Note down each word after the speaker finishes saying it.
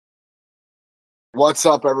What's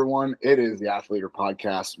up, everyone? It is the Athletor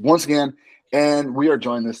Podcast once again, and we are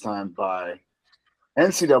joined this time by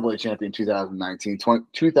NCAA champion 2019,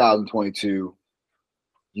 2022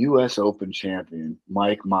 U.S. Open champion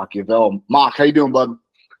Mike Macchiavello. Mock, how you doing, bud?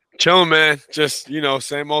 Chilling, man. Just,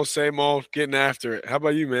 same old, getting after it. How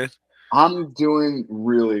about you, man? I'm doing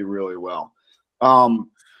really, really well. Man,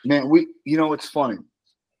 it's funny.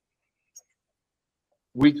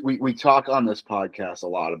 We talk on this podcast a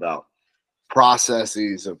lot about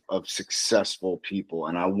processes of successful people,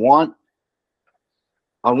 and I want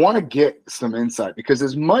to get some insight, because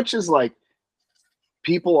as much as like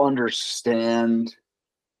people understand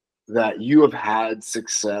that you have had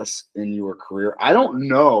success in your career, I don't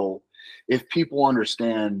know if people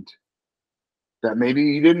understand that maybe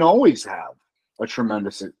you didn't always have a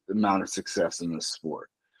tremendous amount of success in this sport.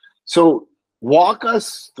 So walk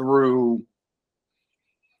us through.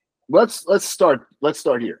 Let's start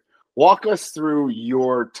here. Walk us through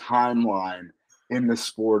your timeline in the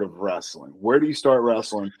sport of wrestling. Where do you start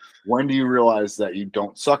wrestling? When do you realize that you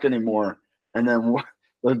don't suck anymore? And then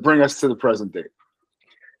let's bring us to the present day.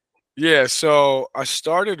 Yeah, so I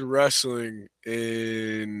started wrestling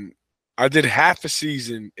I did half a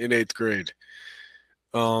season in 8th grade.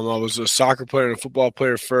 I was a soccer player and a football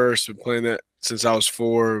player first. Been playing that since I was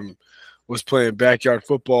 4. Was playing backyard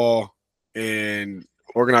football and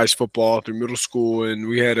organized football through middle school, and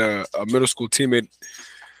we had a middle school teammate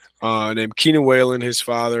named Keenan Whalen, his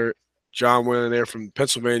father, John Whalen. They're from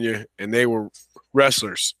Pennsylvania, and they were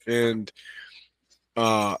wrestlers. And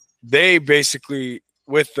they basically,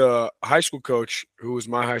 with the high school coach, who was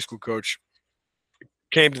my high school coach,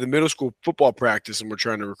 came to the middle school football practice, and we're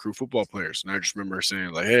trying to recruit football players. And I just remember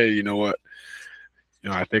saying, like, hey, you know what?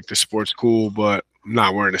 I think the sport's cool, but I'm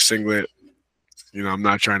not wearing a singlet. I'm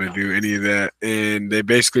not trying to do any of that. And they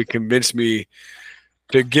basically convinced me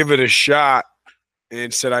to give it a shot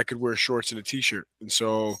and said I could wear shorts and a T-shirt. And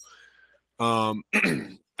so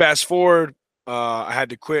fast forward, I had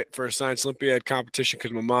to quit for a science Olympiad competition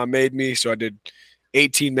because my mom made me. So I did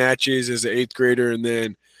 18 matches as an 8th grader. And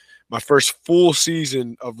then my first full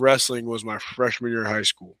season of wrestling was my freshman year of high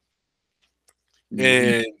school. Mm-hmm.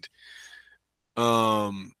 And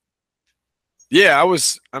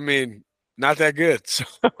not that good. So,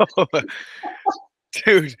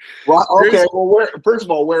 dude. Well, okay. Well, first of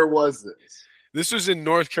all, where was this? This was in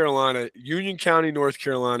North Carolina, Union County, North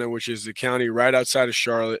Carolina, which is the county right outside of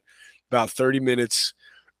Charlotte, about 30 minutes.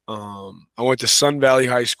 I went to Sun Valley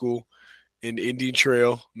High School in Indian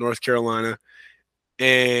Trail, North Carolina.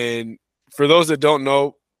 And for those that don't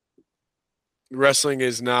know, wrestling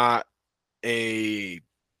is not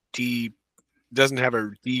doesn't have a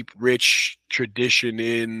deep, rich tradition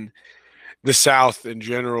in the South in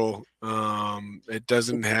general. It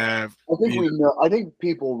doesn't have. I think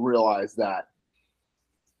people realize that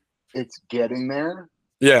it's getting there.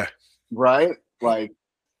 Yeah. Right. Like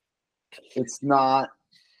it's not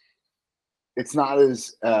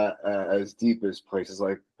as deep as places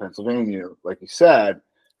like Pennsylvania, like you said.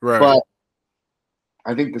 Right. But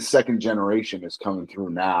I think the second generation is coming through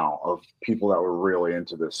now of people that were really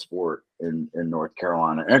into this sport in North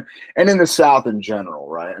Carolina and in the South in general,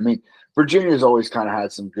 right? I mean, Virginia's always kind of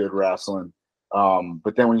had some good wrestling,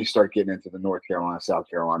 but then when you start getting into the North Carolina, South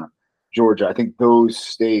Carolina, Georgia, I think those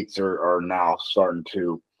states are now starting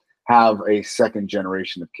to have a second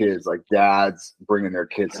generation of kids, like dads bringing their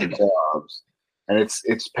kids to jobs, and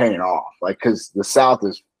it's paying off, like, because the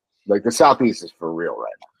Southeast is for real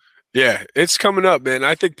right now. Yeah, it's coming up, man.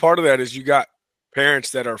 I think part of that is you got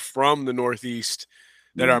parents that are from the Northeast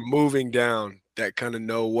that are moving down, that kind of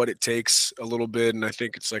know what it takes a little bit. And I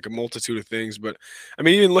think it's like a multitude of things. But, I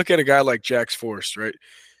mean, even look at a guy like Jax Forrest, right?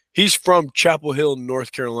 He's from Chapel Hill,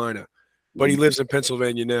 North Carolina, but he lives in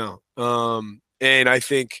Pennsylvania now. And I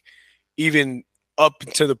think even up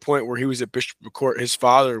to the point where he was at Bishop McCourt, his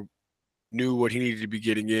father knew what he needed to be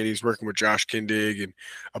getting in. He's working with Josh Kindig and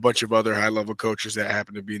a bunch of other high-level coaches that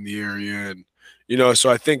happen to be in the area. And, so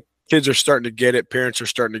I think kids are starting to get it. Parents are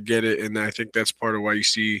starting to get it. And I think that's part of why you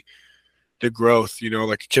see the growth,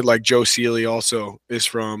 like a kid like Joe Seeley also is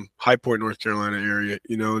from High Point, North Carolina area,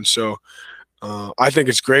 and so I think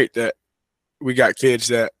it's great that we got kids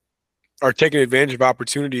that are taking advantage of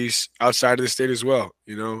opportunities outside of the state as well.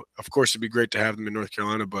 Of course, it'd be great to have them in North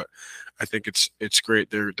Carolina, but I think it's great.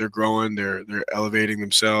 They're growing, they're elevating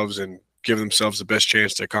themselves and giving themselves the best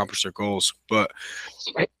chance to accomplish their goals. But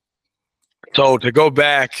so to go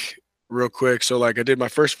back real quick, so like I did my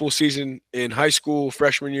first full season in high school,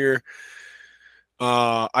 freshman year.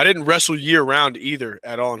 I didn't wrestle year round either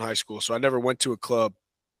at all in high school, so I never went to a club.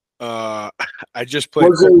 I just played.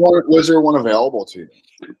 Was there one available to you?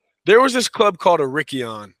 There was this club called a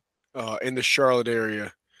Rickion in the Charlotte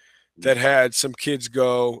area that had some kids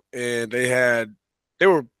go, and they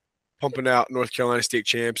were pumping out North Carolina state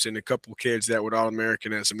champs and a couple kids that were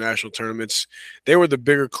All-American at some national tournaments. They were the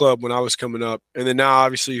bigger club when I was coming up. And then now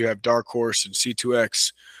obviously you have Dark Horse and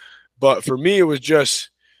C2X. But for me, it was just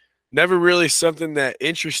never really something that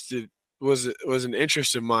was an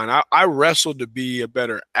interest of mine. I wrestled to be a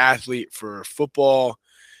better athlete for football,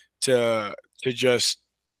 to just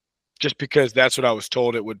because that's what I was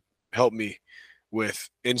told it would help me with.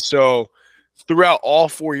 And so throughout all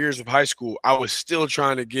 4 years of high school, I was still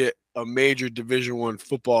trying to get a major Division I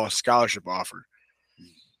football scholarship offer.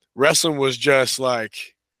 Wrestling was just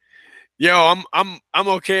like, yo, I'm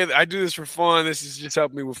okay. I do this for fun. This is just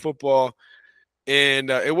helping me with football. And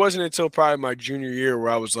it wasn't until probably my junior year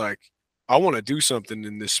where I was like, I want to do something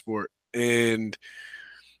in this sport. And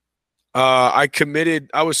I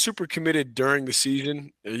was super committed during the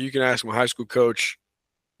season. You can ask my high school coach.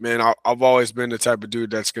 Man, I've always been the type of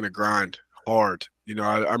dude that's going to grind hard. You know,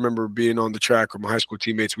 I remember being on the track with my high school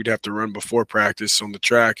teammates. We'd have to run before practice on the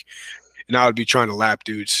track, and I would be trying to lap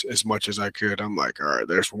dudes as much as I could. I'm like, all right,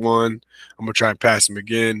 there's one. I'm going to try and pass him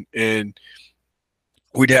again. And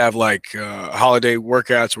we'd have like holiday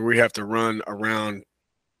workouts where we have to run around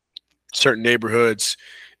certain neighborhoods.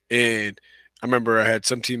 And I remember I had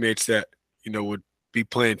some teammates that, you know, would be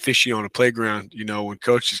playing fishy on a playground, you know, when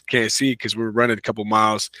coaches can't see because we're running a couple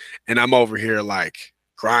miles, and I'm over here like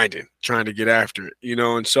grinding, trying to get after it, you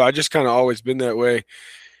know. And so I just kind of always been that way.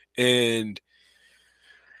 And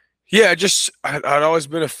yeah, I'd always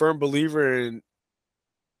been a firm believer in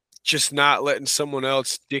just not letting someone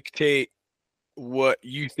else dictate what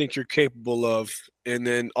you think you're capable of. And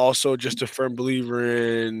then also just a firm believer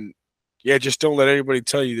in, yeah, just don't let anybody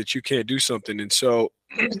tell you that you can't do something. And so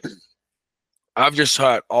I've just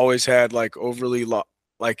always had like overly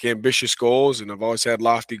like ambitious goals, and I've always had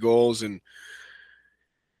lofty goals. And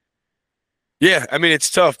yeah, I mean,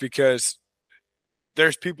 it's tough because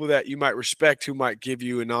there's people that you might respect who might give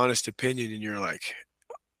you an honest opinion, and you're like,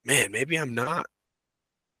 man, maybe I'm not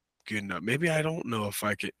good enough. Maybe I don't know if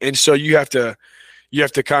I can. And so you have to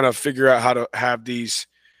kind of figure out how to have these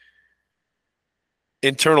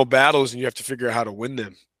internal battles, and you have to figure out how to win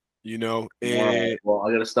them, you know. And well,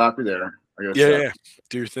 I got to stop you there. Yeah,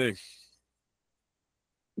 do your thing.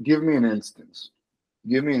 Give me an instance.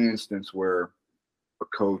 Give me an instance where a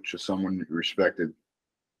coach or someone you respected,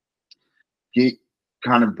 he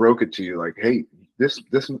kind of broke it to you like, hey, this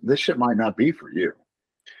shit might not be for you.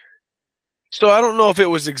 So I don't know if it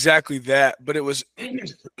was exactly that, but it was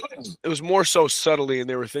more so subtly, and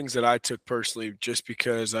there were things that I took personally just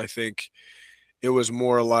because I think it was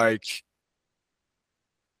more like,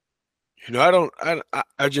 you know,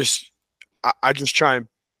 I just try and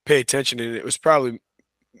pay attention, and it was probably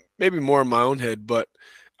maybe more in my own head. But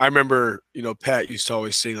I remember, you know, Pat used to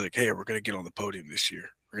always say like, hey, we're going to get on the podium this year.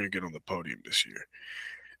 We're going to get on the podium this year.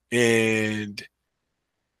 And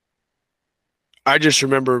I just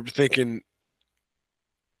remember thinking,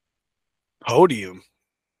 podium?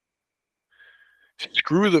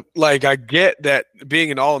 Screw the, like, I get that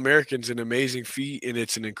being an All-American is an amazing feat and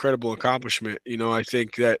it's an incredible accomplishment. You know, I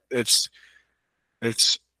think that it's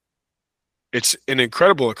an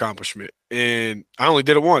incredible accomplishment, and I only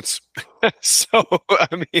did it once. So,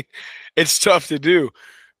 I mean, it's tough to do.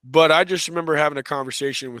 But I just remember having a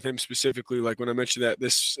conversation with him specifically, like when I mentioned that,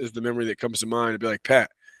 this is the memory that comes to mind. I'd be like,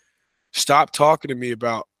 Pat, stop talking to me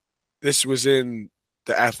about, this was in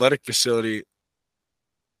the athletic facility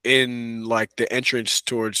in like the entrance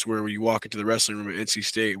towards where you walk into the wrestling room at NC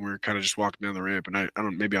State, and we are kind of just walking down the ramp, and I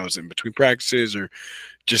don't, maybe I was in between practices or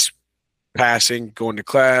just passing, going to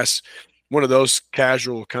class. One of those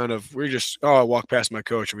casual kind of, I walk past my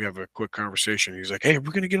coach and we have a quick conversation. He's like, hey,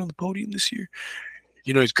 we're going to get on the podium this year.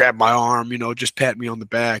 You know, he's grabbed my arm, you know, just pat me on the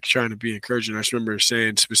back, trying to be encouraging. I just remember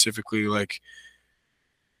saying specifically, like,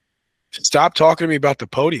 stop talking to me about the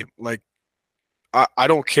podium. Like, I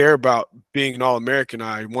don't care about being an All-American.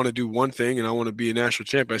 I want to do one thing, and I want to be a national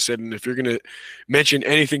champ. I said, and if you're going to mention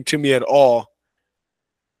anything to me at all,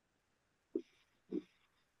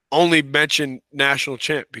 only mention national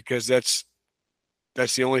champ, because that's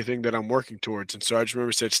the only thing that I'm working towards. And so I just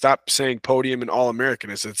remember said, stop saying podium and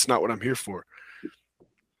All-American. I said, it's not what I'm here for.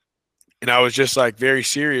 And I was just like very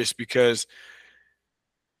serious because,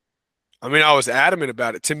 I mean, I was adamant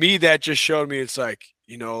about it. To me, that just showed me it's like,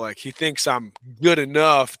 you know, like he thinks I'm good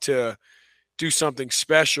enough to do something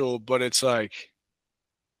special, but it's like,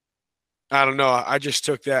 I don't know. I just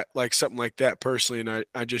took that like something like that personally, and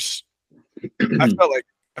I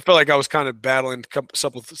I felt like I was kind of battling a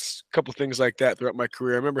couple things like that throughout my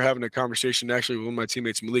career. I remember having a conversation actually with one of my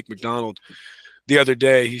teammates, Mike Macchiavello, the other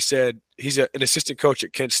day. He said he's an assistant coach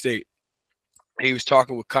at Kent State. He was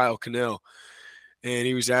talking with Kyle Cannell, and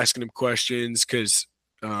he was asking him questions because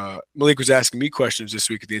Malik was asking me questions this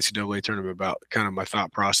week at the NCAA tournament about kind of my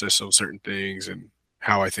thought process on certain things and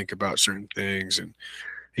how I think about certain things. And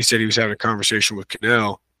he said he was having a conversation with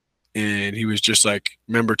Cannell, and he was just like,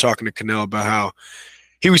 remember talking to Cannell about how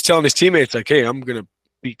he was telling his teammates, like, hey, I'm going to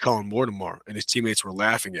beat Colin Moore tomorrow. And his teammates were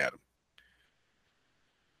laughing at him.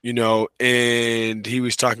 You know, and he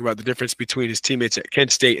was talking about the difference between his teammates at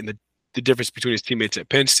Kent State and the difference between his teammates at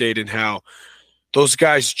Penn State, and how those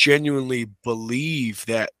guys genuinely believe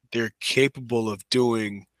that they're capable of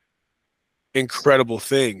doing incredible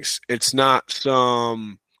things. It's not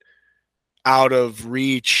some out of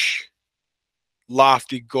reach,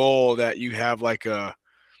 lofty goal that you have like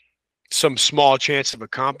some small chance of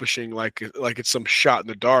accomplishing, like it's some shot in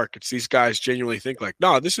the dark. It's these guys genuinely think like,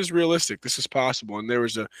 no, this is realistic. This is possible. And there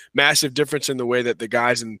was a massive difference in the way that the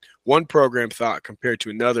guys in one program thought compared to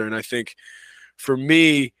another. And I think for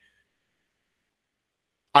me,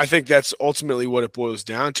 I think that's ultimately what it boils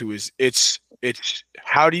down to is it's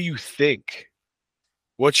how do you think?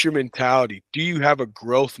 What's your mentality? Do you have a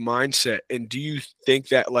growth mindset? And do you think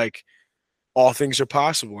that like all things are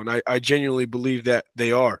possible? And I genuinely believe that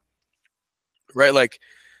they are. Right? Like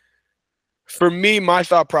for me, my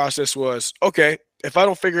thought process was, okay, if I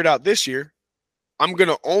don't figure it out this year, I'm going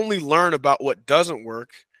to only learn about what doesn't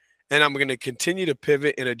work, and I'm going to continue to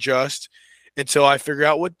pivot and adjust until I figure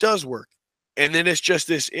out what does work. And then it's just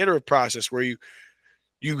this iterative process where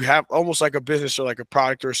you have almost like a business or like a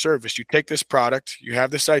product or a service. You take this product, you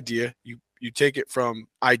have this idea, you take it from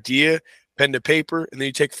idea, pen to paper, and then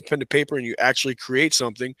you take pen to paper and you actually create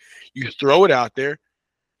something. You throw it out there.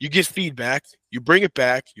 You get feedback, you bring it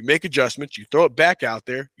back, you make adjustments, you throw it back out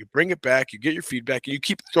there, you bring it back, you get your feedback, and you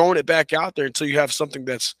keep throwing it back out there until you have something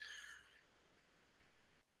that's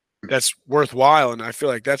worthwhile. And I feel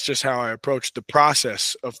like that's just how I approach the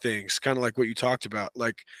process of things, kind of like what you talked about.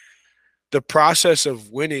 Like the process of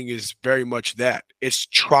winning is very much that. It's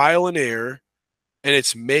trial and error, and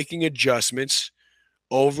it's making adjustments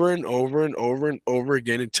over and over and over and over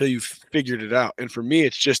again until you've figured it out. And for me,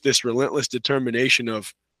 it's just this relentless determination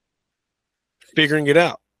of figuring it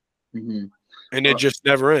out. Mm-hmm. And it just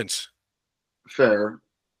never ends. Fair.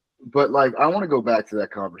 But like, I want to go back to that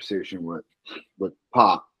conversation with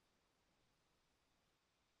Pop.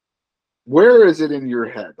 Where is it in your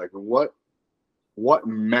head? Like what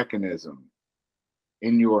mechanism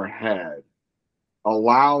in your head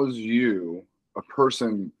allows you, a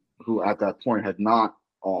person who at that point had not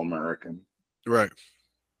All-American, right,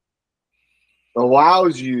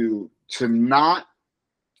 allows you to not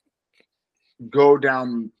go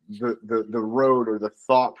down the road or the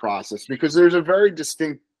thought process, because there's a very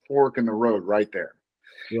distinct fork in the road right there.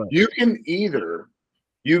 Right. You can either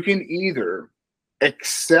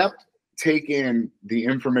accept, take in the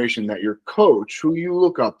information that your coach, who you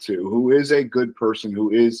look up to, who is a good person,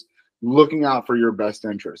 who is looking out for your best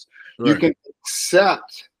interest. Right. You can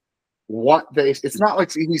accept what it's not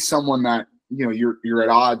like he's someone that, you know, you're at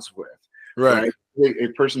odds with. Right. A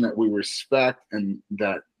person that we respect and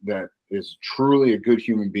that is truly a good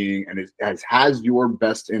human being and has your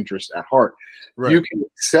best interest at heart. Right. You can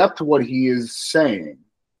accept what he is saying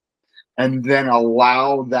and then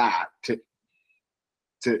allow that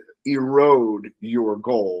to erode your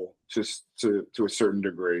goal to a certain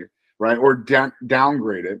degree, right? Or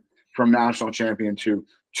downgrade it from national champion to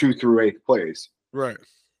 2 through 8th place. Right.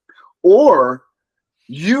 Or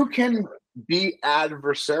you can be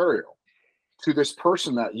adversarial to this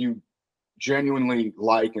person that you genuinely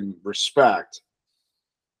like and respect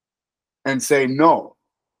and say, no,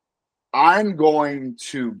 I'm going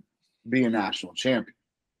to be a national champion.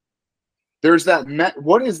 There's that.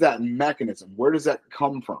 What is that mechanism? Where does that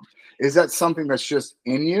come from? Is that something that's just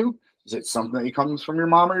in you? Is it something that comes from your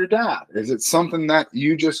mom or your dad? Is it something that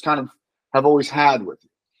you just kind of have always had with you?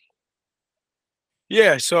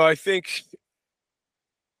 Yeah. So I think,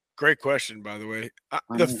 great question, by the way.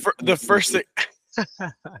 The first thing.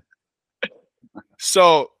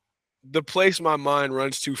 So the place my mind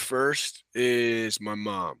runs to first is my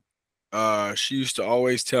mom. She used to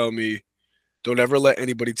always tell me, don't ever let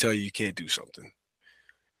anybody tell you can't do something.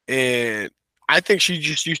 And I think she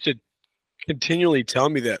just used to continually tell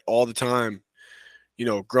me that all the time, you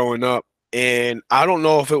know, growing up. And I don't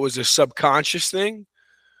know if it was a subconscious thing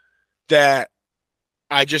that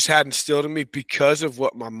I just had instilled in me because of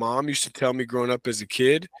what my mom used to tell me growing up as a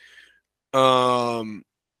kid.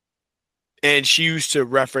 And she used to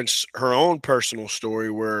reference her own personal story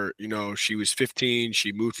where, she was 15,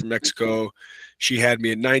 she moved from Mexico, she had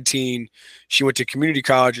me at 19, she went to community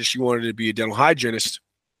college and she wanted to be a dental hygienist.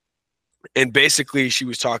 And basically she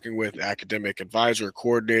was talking with academic advisor,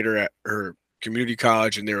 coordinator at her community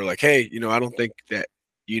college, and they were like, hey, I don't think that,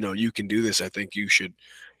 you can do this. I think you should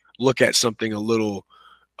look at something a little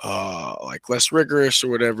like less rigorous or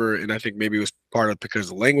whatever. And I think maybe it was part of because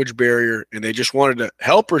of the language barrier, and they just wanted to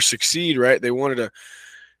help her succeed, right? They wanted to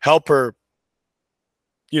help her,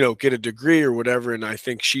 get a degree or whatever. And I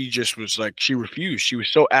think she just was like, she refused. She was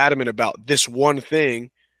so adamant about this one thing.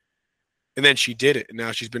 And then she did it. And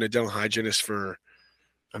now she's been a dental hygienist for,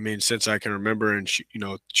 since I can remember. And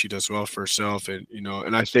she does well for herself. And,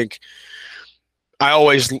 and I think I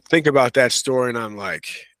always think about that story and I'm like,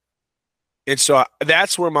 and so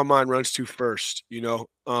that's where my mind runs to first, and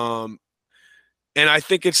I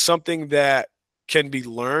think it's something that can be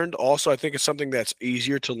learned. Also, I think it's something that's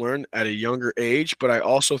easier to learn at a younger age, but I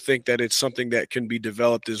also think that it's something that can be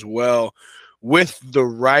developed as well with the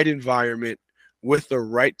right environment, with the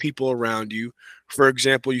right people around you. For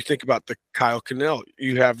example, you think about the Kyle Cannell.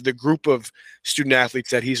 You have the group of student athletes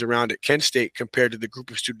that he's around at Kent State compared to the group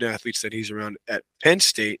of student athletes that he's around at Penn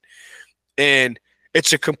State. And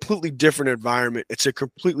it's a completely different environment. It's a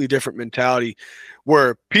completely different mentality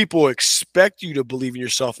where people expect you to believe in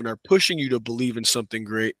yourself and are pushing you to believe in something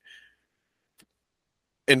great,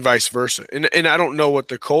 and vice versa. And I don't know what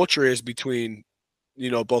the culture is between,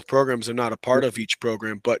 both programs. I'm not a part of each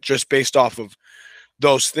program, but just based off of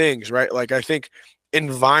those things, right? Like, I think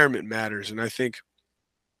environment matters. And I think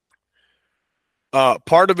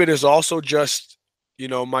part of it is also just,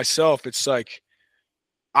 myself. It's like,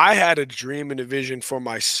 I had a dream and a vision for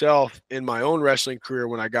myself in my own wrestling career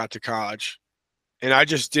when I got to college, and I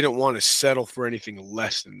just didn't want to settle for anything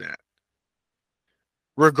less than that,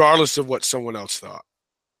 regardless of what someone else thought.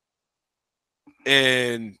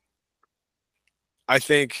 And I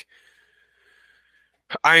think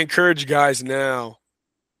I encourage guys now.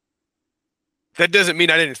 That doesn't mean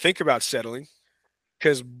I didn't think about settling,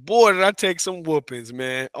 because boy, did I take some whoopings,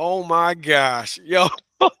 man. Oh my gosh. Yo,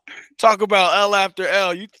 talk about L after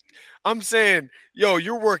L. I'm saying, yo,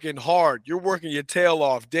 you're working hard. You're working your tail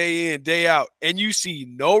off day in, day out, and you see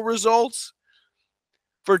no results.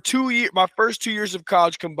 For 2 years, my first 2 years of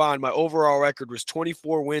college combined, my overall record was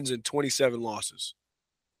 24 wins and 27 losses.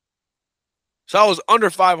 So I was under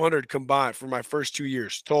 500 combined for my first 2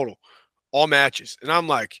 years total, all matches. And I'm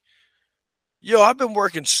like, yo, I've been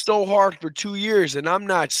working so hard for 2 years and I'm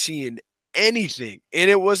not seeing anything. And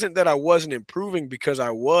it wasn't that I wasn't improving, because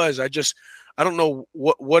I was. I don't know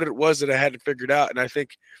what it was that I hadn't figured out. And I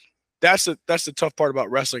think that's the tough part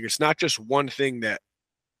about wrestling. It's not just one thing that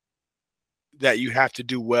you have to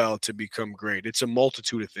do well to become great. It's a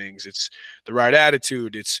multitude of things. It's the right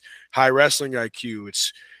attitude. It's high wrestling IQ.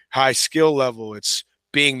 It's high skill level. It's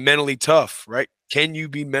being mentally tough, right? Can you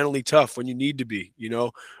be mentally tough when you need to be,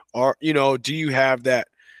 or, do you have that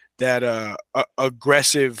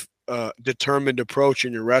aggressive, determined approach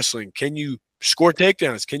in your wrestling? Can you score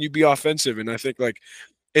takedowns? Can you be offensive? And I think, like,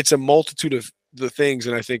 it's a multitude of the things.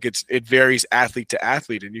 And I think it varies athlete to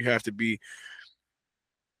athlete, and you have to be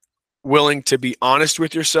willing to be honest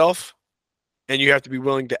with yourself, and you have to be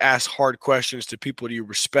willing to ask hard questions to people you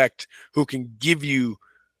respect, who can give you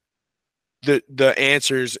the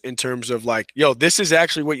answers in terms of, like, yo, this is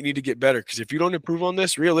actually what you need to get better. Because if you don't improve on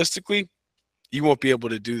this, realistically, you won't be able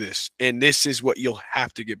to do this. And this is what you'll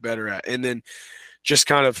have to get better at. And then just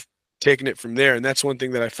kind of taking it from there. And that's one thing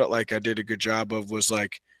that I felt like I did a good job of, was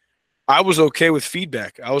like, I was okay with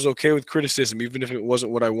feedback. I was okay with criticism, even if it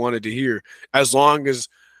wasn't what I wanted to hear, as long as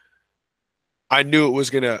I knew it was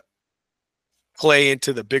going to play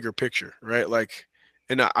into the bigger picture, right? Like,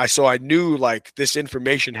 and so I knew, like, this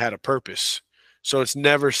information had a purpose. So it's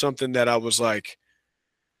never something that I was like,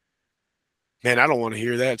 man, I don't want to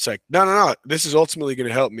hear that. It's like, no, this is ultimately going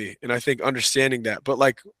to help me. And I think understanding that. But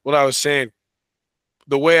like what I was saying,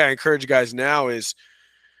 the way I encourage guys now is,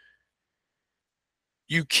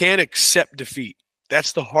 you can't accept defeat.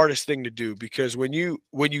 That's the hardest thing to do, because when you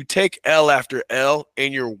take L after L,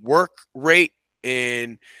 and your work rate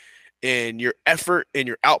and your effort and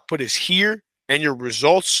your output is here, and your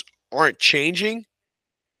results aren't changing,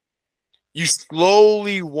 you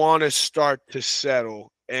slowly want to start to settle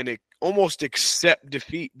and almost accept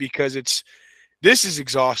defeat, because this is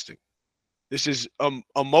exhausting. This is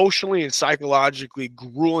emotionally and psychologically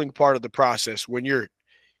grueling part of the process when you're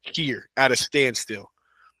here at a standstill.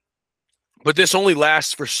 But this only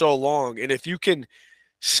lasts for so long. And if you can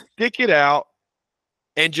stick it out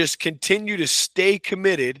and just continue to stay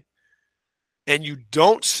committed, and you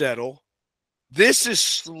don't settle, this is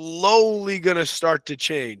slowly going to start to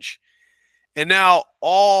change. And now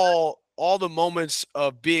all the moments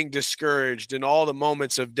of being discouraged and all the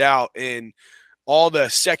moments of doubt and all the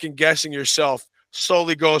second guessing yourself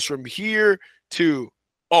slowly goes from here to,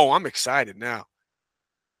 oh, I'm excited now.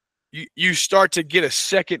 You start to get a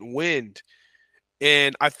second wind.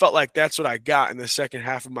 And I felt like that's what I got in the second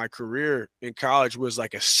half of my career in college, was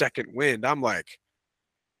like a second wind. I'm like,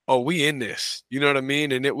 oh, we in this. You know what I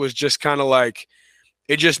mean? And it was just kind of like,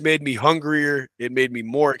 it just made me hungrier. It made me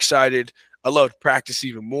more excited. I loved practice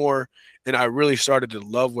even more. And I really started to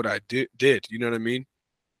love what I did. You know what I mean?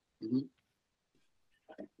 Mm-hmm.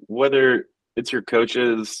 Whether it's your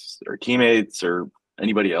coaches or teammates or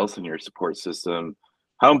anybody else in your support system,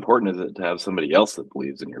 how important is it to have somebody else that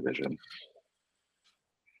believes in your vision?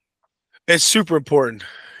 It's super important.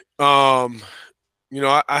 I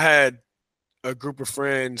had a group of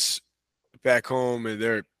friends back home, and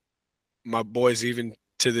they're my boys even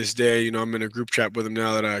to this day. I'm in a group chat with them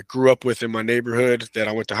now that I grew up with in my neighborhood, that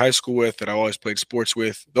I went to high school with, that I always played sports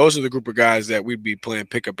with. Those are the group of guys that we'd be playing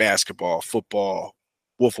pickup basketball, football,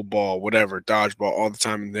 wiffle ball, whatever, dodgeball all the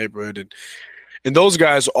time in the neighborhood. And those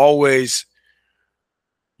guys always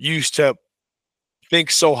used to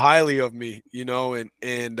think so highly of me,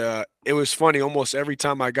 and it was funny. Almost every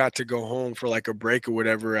time I got to go home for like a break or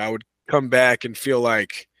whatever, I would come back and feel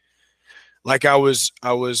like I was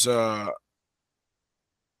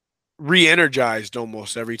re-energized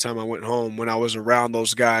almost every time I went home when I was around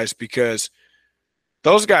those guys, because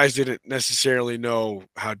those guys didn't necessarily know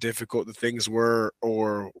how difficult the things were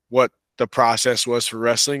or what the process was for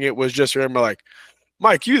wrestling. It was just, remember, like,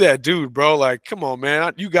 Mike, you that dude, bro. Like, come on,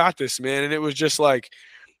 man. You got this, man. And it was just like,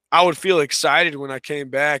 I would feel excited when I came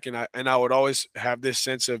back, and I would always have this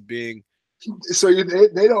sense of being. So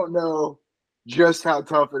they don't know just how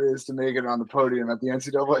tough it is to make it on the podium at the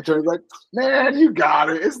NCAA tournament. Like, man, you got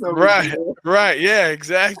it. It's no right, right, yeah,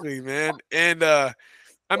 exactly, man. And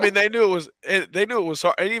they knew it was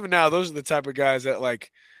hard. And even now, those are the type of guys that,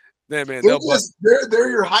 like, man, they're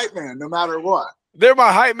your hype man, no matter what. They're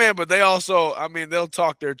my hype man, but they also, they'll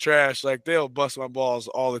talk their trash. Like, they'll bust my balls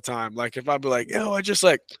all the time. Like, if I'd be like, I just,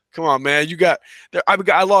 like, come on, man, you got –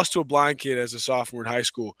 I lost to a blind kid as a sophomore in high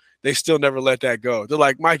school. They still never let that go. They're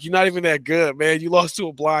like, Mike, you're not even that good, man. You lost to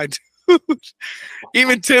a blind dude.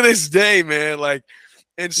 Even to this day, man. Like,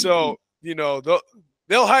 and so,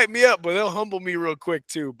 they'll hype me up, but they'll humble me real quick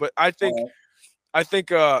too. But I think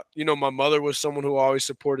my mother was someone who always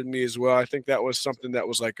supported me as well. I think that was something that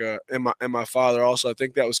was like and my father also. I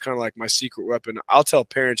think that was kind of like my secret weapon. I'll tell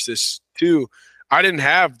parents this too. I didn't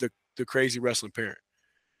have the crazy wrestling parent.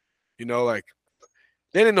 Like,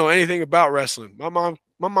 they didn't know anything about wrestling. My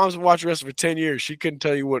mom's been watching wrestling for 10 years. She couldn't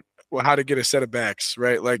tell you how to get a set of backs,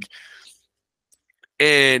 right? Like,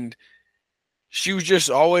 and she was just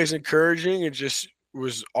always encouraging and just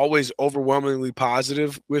was always overwhelmingly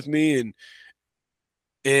positive with me.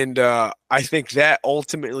 And I think that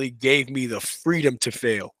ultimately gave me the freedom to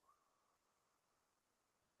fail.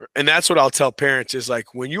 And that's what I'll tell parents is,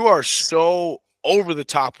 like, when you are so over the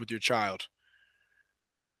top with your child,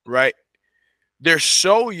 right? They're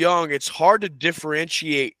so young, it's hard to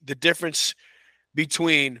differentiate the difference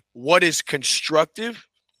between what is constructive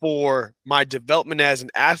for my development as an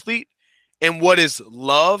athlete and what is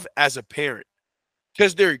love as a parent,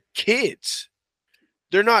 because they're kids.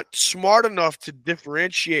 They're not smart enough to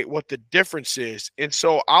differentiate what the difference is. And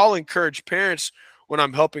so I'll encourage parents when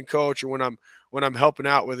I'm helping coach or when I'm helping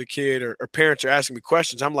out with a kid, or parents are asking me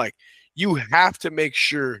questions. I'm like, you have to make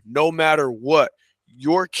sure, no matter what,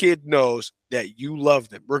 your kid knows that you love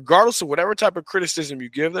them. Regardless of whatever type of criticism you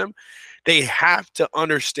give them, they have to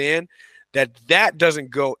understand that doesn't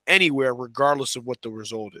go anywhere regardless of what the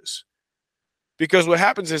result is. Because what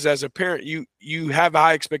happens is, as a parent, you have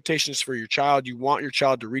high expectations for your child. You want your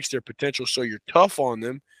child to reach their potential, so you're tough on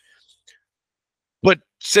them. But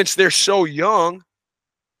since they're so young,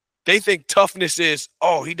 they think toughness is,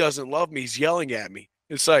 oh, he doesn't love me, he's yelling at me.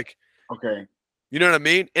 It's like, okay, you know what I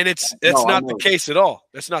mean? And it's not the case at all.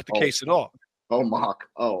 That's not the case at all. Oh, Mock.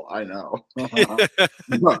 Oh, I know.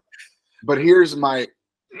 But here's I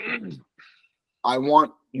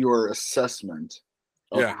want your assessment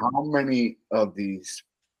of how many of these.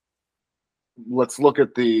 Let's look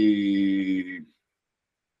at the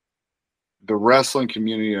wrestling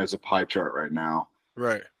community as a pie chart right now.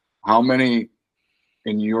 Right. How many,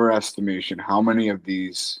 in your estimation, how many of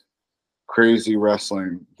these crazy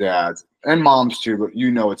wrestling dads and moms too, but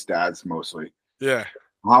it's dads mostly. Yeah.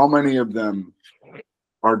 How many of them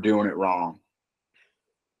are doing it wrong?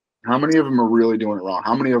 How many of them are really doing it wrong?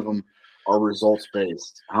 How many of them are results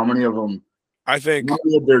based? How many of them I think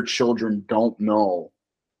many of their children don't know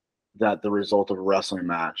that the result of a wrestling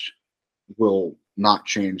match will not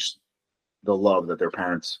change the love that their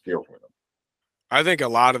parents feel for them. I think a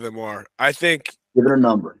lot of them are. I think Give it a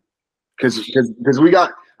number, because we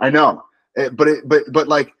got. I know, but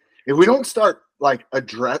like if we don't start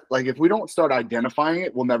if we don't start identifying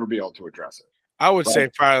it, we'll never be able to address it. I would say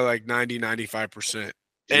probably like 90-95%.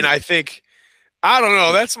 And I think I don't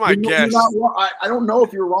know. That's my guess. I don't know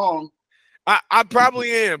if you're wrong. I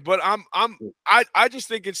probably am, but I just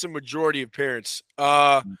think it's a majority of parents.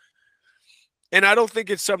 And I don't think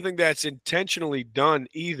it's something that's intentionally done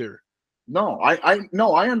either. No,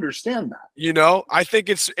 I understand that. You know, I think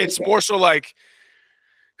it's more so like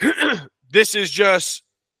this is just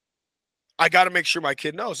I got to make sure my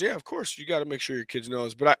kid knows. Yeah, of course, you got to make sure your kid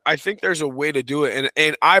knows. But I think there's a way to do it,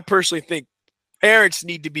 and I personally think parents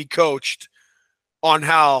need to be coached on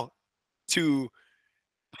how to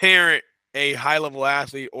parent a high-level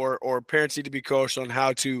athlete, or parents need to be coached on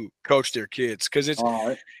how to coach their kids, because it's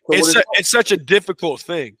such a difficult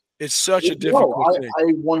thing. It's such a difficult thing. I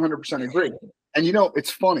 100% agree. And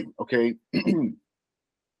it's funny, okay?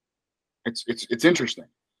 It's interesting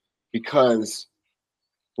because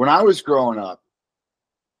when I was growing up,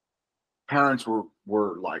 parents were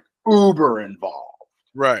like uber involved.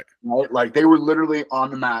 Right. Like they were literally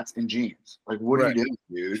on the mats in jeans. Like, what are you doing,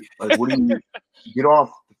 dude? Like, what do you get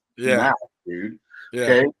off the mat, dude? Yeah.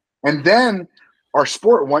 Okay. And then our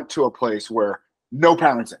sport went to a place where no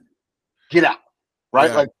parents in. Get out.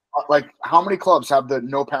 Right? Yeah. Like how many clubs have the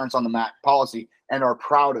no parents on the mat policy and are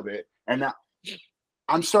proud of it? And now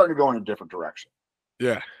I'm starting to go in a different direction.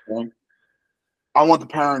 Yeah. Okay? I want the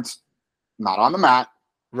parents not on the mat.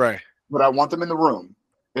 Right. But I want them in the room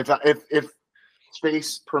if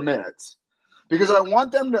space permits, because I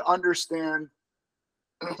want them to understand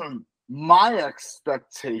my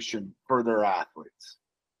expectation for their athletes.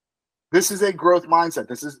 This is a growth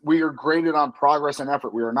mindset. We are graded on progress and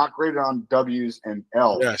effort. We are not graded on W's and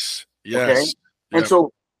L's. Yes. Okay. And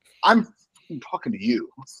so I'm talking to you.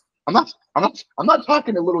 I'm not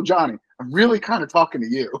talking to little Johnny. I'm really kind of talking to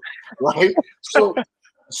you, right? So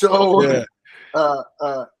yeah.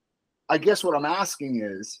 I guess what I'm asking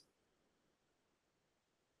is,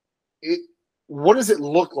 what does it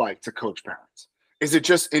look like to coach parents? Is it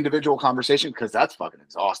just individual conversation? Because that's fucking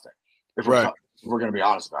exhausting. If we're going to be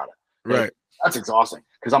honest about it. Right. That's exhausting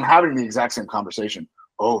because I'm having the exact same conversation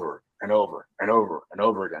over and over and over and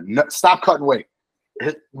over again. Stop cutting weight.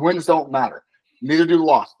 Wins don't matter. Neither do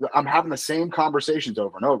loss. I'm having the same conversations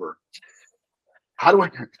over and over. How do I,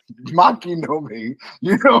 Mike, you know me.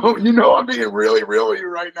 You know I'm being really real with you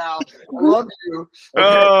right now. I love you. Okay?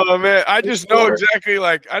 Oh man, I just know exactly.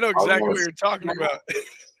 I know exactly what you're talking about.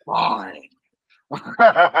 Fine.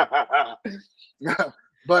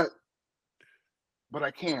 but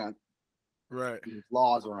I can't. Right. There's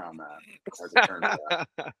laws around that, as it turns out.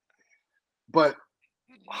 But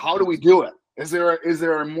how do we do it? Is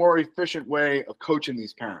there a more efficient way of coaching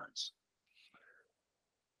these parents?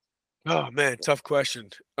 Oh man, tough question.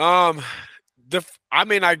 I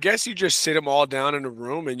guess you just sit them all down in a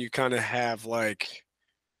room and you kind of have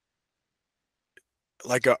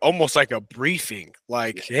almost like a briefing.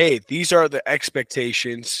 Like, hey, these are the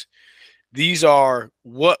expectations. These are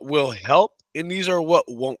what will help, and these are what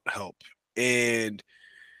won't help. And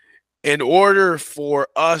in order for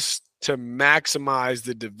us to maximize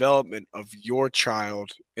the development of your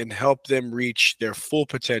child and help them reach their full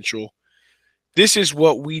potential, this is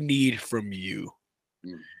what we need from you.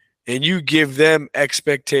 And you give them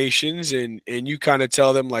expectations and you kind of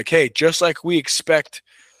tell them like, hey, this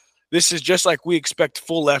is just like we expect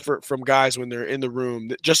full effort from guys when they're in the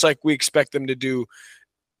room, just like we expect them to do,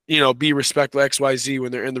 be respectful XYZ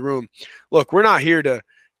when they're in the room. Look, we're not here to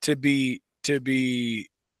be,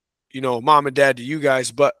 mom and dad to you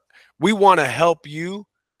guys, but we want to help you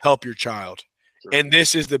help your child. Sure. And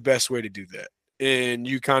this is the best way to do that. And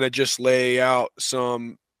you kind of just lay out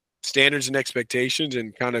some standards and expectations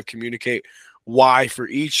and kind of communicate why for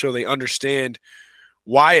each so they understand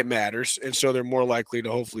why it matters. And so they're more likely to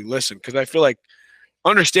hopefully listen. Because I feel like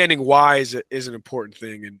understanding why is an important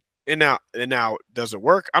thing. And now does it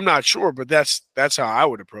work? I'm not sure, but that's how I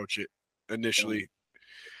would approach it initially.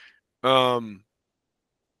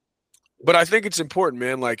 But I think it's important,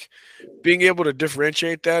 man. Like being able to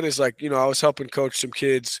differentiate that is like, I was helping coach some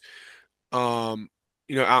kids, out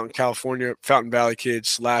in California, Fountain Valley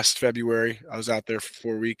kids last February. I was out there for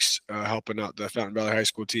 4 weeks helping out the Fountain Valley high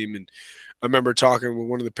school team. And I remember talking with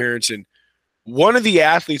one of the parents, and one of the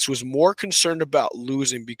athletes was more concerned about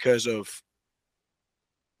losing because of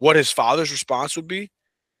what his father's response would be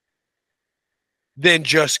than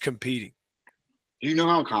just competing. Do you know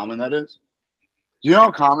how common that is? Do you know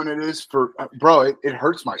how common it is for bro? It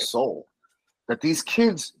hurts my soul that these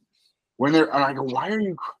kids, when they're, and I go, why are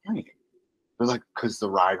you crying? They're like, because the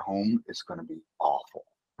ride home is going to be awful,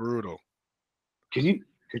 brutal.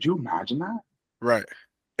 Could you imagine that? Right.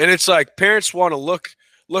 And it's like parents want to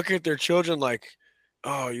look at their children like,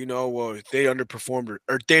 oh, well, they underperformed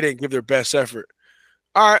or they didn't give their best effort.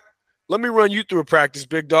 All right, let me run you through a practice,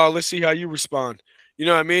 big dog. Let's see how you respond. You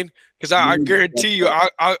know what I mean? Because I guarantee you,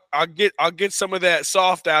 I'll get some of that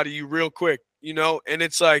soft out of you real quick. And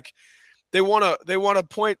it's like they want to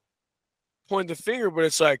point the finger, but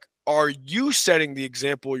it's like, are you setting the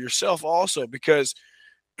example yourself also? Because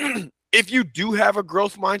if you do have a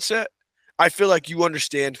growth mindset, I feel like you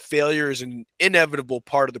understand failure is an inevitable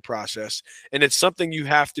part of the process, and it's something you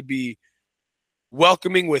have to be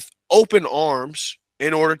welcoming with open arms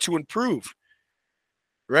in order to improve,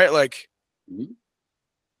 right? Like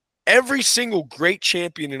every single great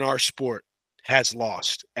champion in our sport has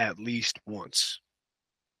lost at least once.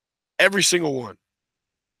 Every single one.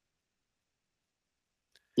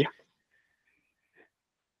 Yeah.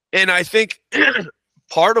 And I think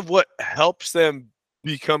part of what helps them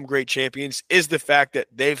become great champions is the fact that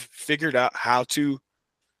they've figured out how to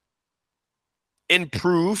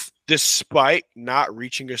improve despite not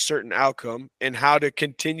reaching a certain outcome and how to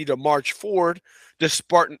continue to march forward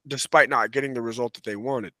despite not getting the result that they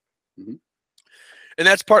wanted. Mm-hmm. And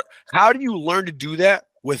that's part. How do you learn to do that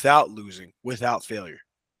without losing, without failure?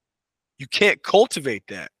 You can't cultivate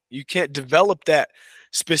that. You can't develop that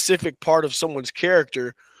specific part of someone's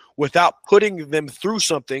character without putting them through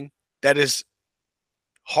something that is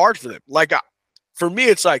hard for them. Like for me,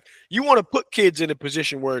 it's like you want to put kids in a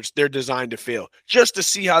position where they're designed to fail just to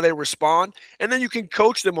see how they respond. And then you can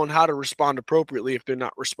coach them on how to respond appropriately if they're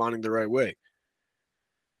not responding the right way.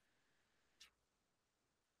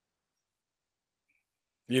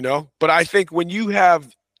 But I think when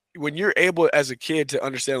you're able as a kid to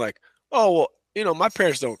understand like, oh, well, my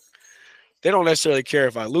parents don't necessarily care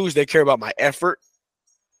if I lose. They care about my effort.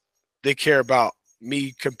 They care about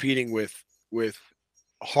me competing with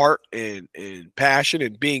heart and passion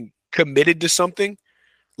and being committed to something,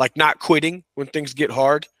 like not quitting when things get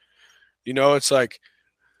hard. It's like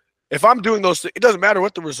if I'm doing those things, it doesn't matter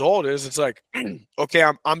what the result is. It's like, okay,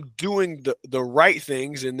 I'm doing the right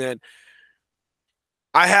things, and then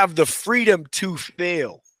I have the freedom to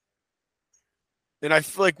fail. And I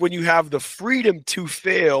feel like when you have the freedom to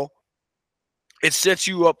fail, it sets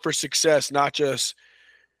you up for success, not just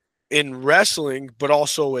in wrestling, but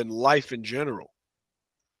also in life in general.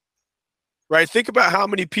 Right? Think about how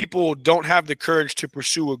many people don't have the courage to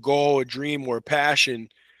pursue a goal, a dream, or a passion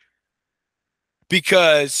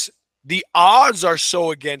because the odds are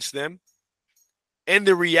so against them and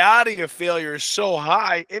the reality of failure is so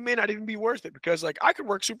high, it may not even be worth it because, like, I could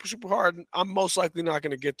work super, super hard and I'm most likely not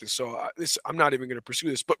going to get this. So I'm not even going to pursue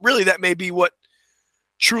this. But really, that may be what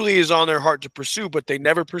truly is on their heart to pursue, but they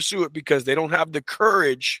never pursue it because they don't have the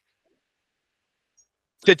courage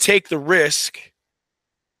to take the risk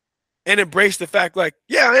and embrace the fact like,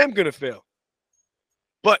 yeah, I am going to fail.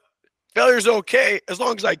 But failure's okay as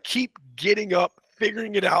long as I keep getting up,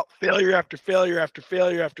 figuring it out, failure after failure after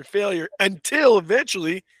failure after failure, until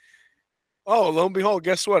eventually, oh, lo and behold,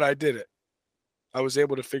 guess what? I did it. I was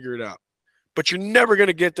able to figure it out. But you're never going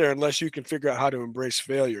to get there unless you can figure out how to embrace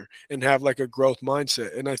failure and have like a growth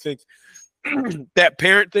mindset. And I think that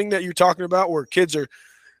parent thing that you're talking about where kids are,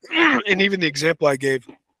 and even the example I gave,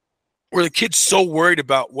 where the kid's so worried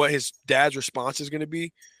about what his dad's response is going to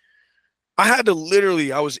be. I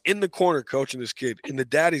was in the corner coaching this kid, and the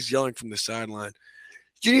dad is yelling from the sideline.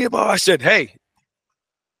 You need a ball? I said, hey,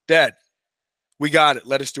 Dad, we got it.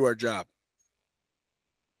 Let us do our job.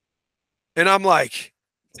 And I'm like,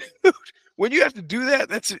 dude, when you have to do that,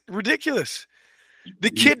 that's ridiculous.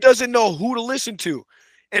 The kid doesn't know who to listen to.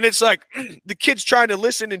 And it's like the kid's trying to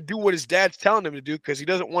listen and do what his dad's telling him to do because he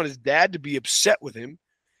doesn't want his dad to be upset with him.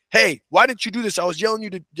 Hey, why didn't you do this? I was yelling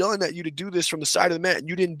at you to do this from the side of the mat, and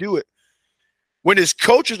you didn't do it. When his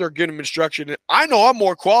coaches are giving him instruction, I know I'm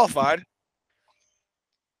more qualified.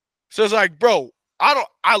 So it's like, bro,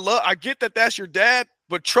 I get that that's your dad,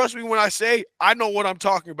 but trust me when I say I know what I'm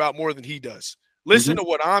talking about more than he does. Listen to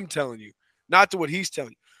what I'm telling you, not to what he's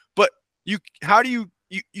telling you. But you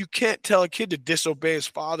can't tell a kid to disobey his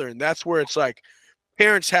father, and that's where it's like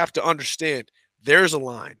parents have to understand there's a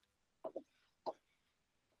line.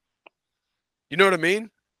 You know what I mean?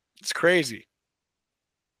 It's crazy.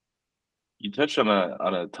 You touched on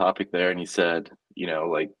a topic there, and you said,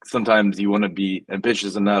 like sometimes you want to be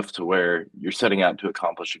ambitious enough to where you're setting out to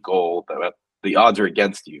accomplish a goal that the odds are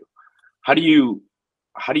against you. How do you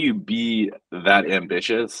how do you be that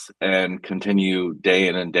ambitious and continue day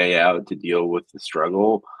in and day out to deal with the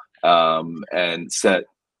struggle, and set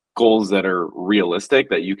goals that are realistic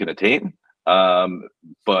that you can attain,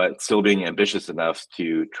 but still being ambitious enough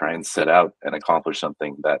to try and set out and accomplish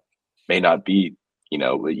something that may not be,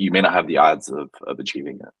 you may not have the odds of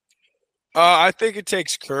achieving it? I think it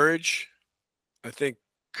takes courage. I think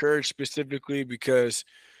courage specifically because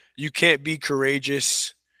you can't be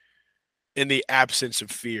courageous in the absence of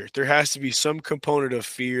fear. There has to be some component of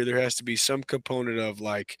fear. There has to be some component of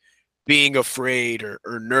like being afraid or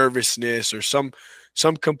nervousness, or some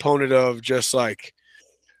component of just like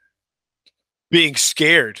being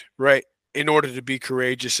scared, right? In order to be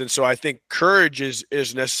courageous. And so I think courage is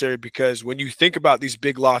necessary, because when you think about these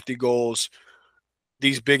big lofty goals,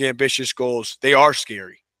 these big ambitious goals, they are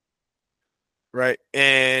scary, right?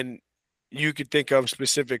 And you could think of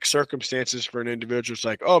specific circumstances for an individual. It's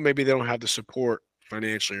like, oh, maybe they don't have the support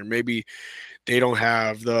financially, or maybe they don't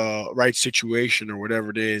have the right situation, or whatever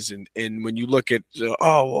it is. And when you look at,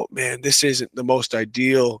 oh, well, man, this isn't the most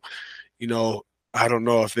ideal, I don't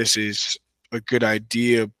know if this is a good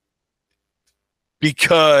idea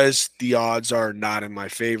because the odds are not in my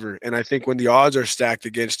favor. And I think when the odds are stacked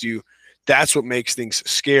against you, that's what makes things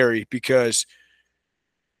scary, because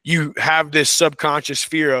you have this subconscious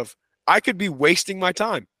fear of, I could be wasting my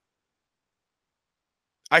time.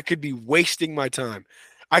 I could be wasting my time.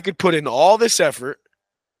 I could put in all this effort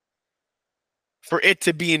for it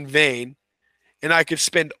to be in vain, and I could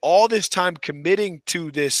spend all this time committing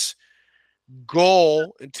to this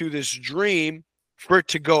goal and to this dream for it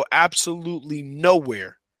to go absolutely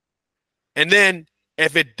nowhere. And then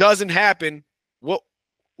if it doesn't happen, what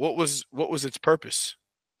was its purpose?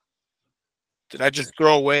 Did I just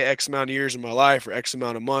throw away X amount of years of my life, or X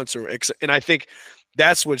amount of months, or X? And I think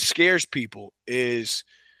that's what scares people, is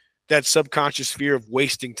that subconscious fear of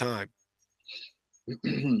wasting time.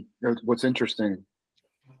 What's interesting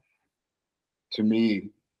to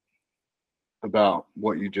me about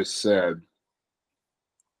what you just said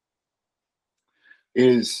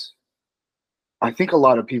is, I think a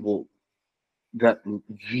lot of people that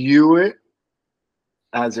view it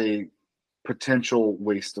as a potential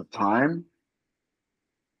waste of time,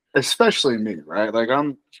 especially me, right? Like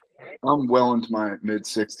I'm well into my mid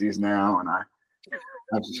 60s now, and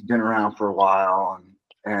I've just been around for a while,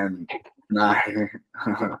 and I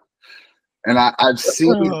I've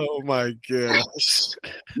seen. Oh my gosh!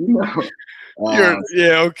 You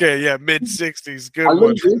mid 60s, good I one.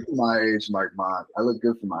 look good for my age, Mike Mott. I look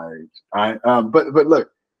good for my age. But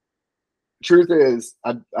look, truth is,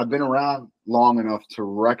 I've been around long enough to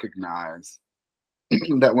recognize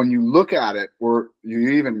that when you look at it, or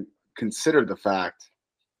you even consider the fact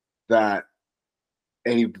that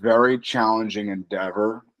a very challenging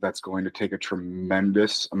endeavor that's going to take a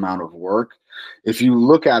tremendous amount of work, if you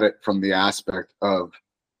look at it from the aspect of,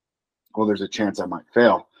 well, there's a chance I might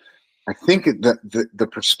fail, I think that the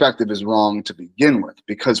perspective is wrong to begin with,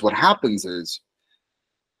 because what happens is,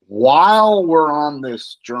 while we're on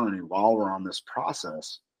this journey, while we're on this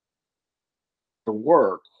process, the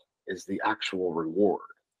work is the actual reward,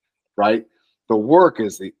 right? The work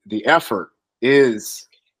is the effort is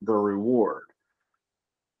the reward.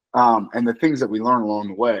 And the things that we learn along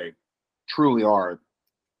the way truly are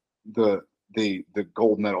the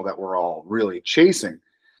gold medal that we're all really chasing.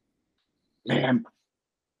 Man,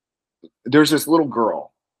 there's this little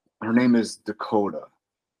girl. Her name is Dakota.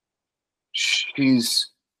 She's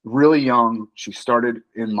really young. She started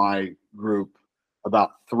in my group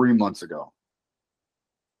about 3 months ago.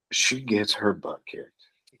 She gets her butt kicked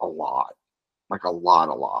a lot, like a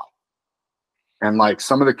lot. And like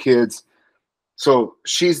some of the kids, so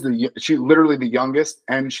she's literally the youngest,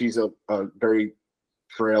 and she's a very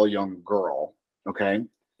frail young girl, okay,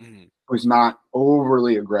 who's not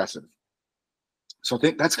overly aggressive. So I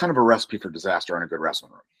think that's kind of a recipe for disaster in a good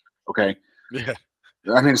wrestling room, okay? Yeah.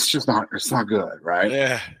 I mean, it's not good, right?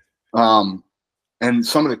 Yeah. And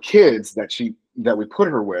some of the kids that we put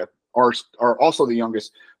her with are also the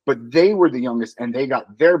youngest, but they were the youngest and they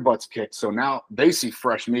got their butts kicked. So now they see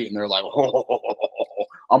fresh meat and they're like, oh,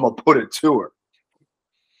 I'm gonna put it to her.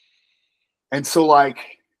 And so like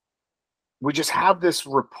we just have this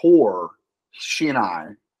rapport, she and I,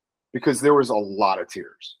 because there was a lot of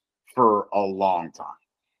tears for a long time.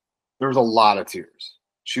 There was a lot of tears.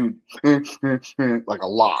 She would like a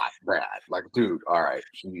lot bad. Like, dude, all right,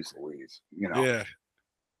 jeez Louise, Yeah.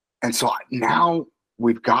 And so now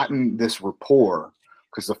we've gotten this rapport,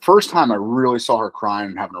 because the first time I really saw her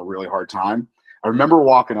crying and having a really hard time, I remember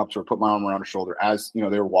walking up to her, put my arm around her shoulder as, they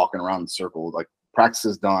were walking around the circle, like practice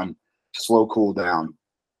is done, slow cool down.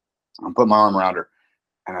 I'm putting my arm around her.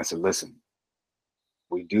 And I said, listen,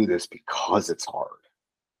 we do this because it's hard.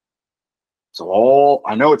 So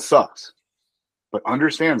I know it sucks, but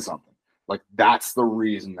understand something. Like, that's the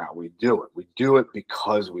reason that we do it. We do it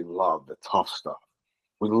because we love the tough stuff.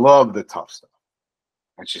 We love the tough stuff.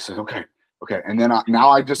 And she said, okay. And then now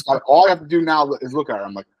I just got, all I have to do now is look at her.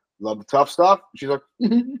 I'm like, love the tough stuff? She's like,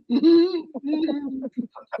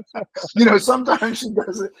 sometimes she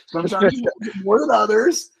does it. Sometimes she does it more than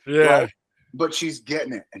others. Yeah. Right? But she's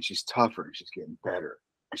getting it, and she's tougher, and she's getting better.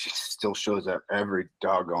 And she still shows up every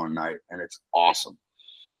doggone night, and it's awesome.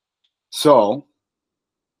 So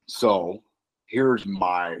here's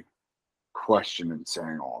my question in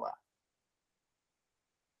saying all that.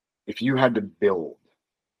 If you had to build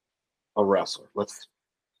a wrestler,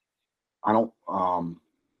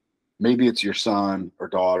 maybe it's your son or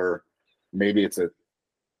daughter, maybe it's a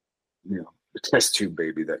test tube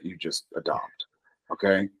baby that you just adopt.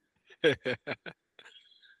 Okay.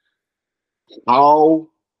 How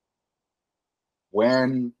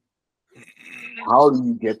do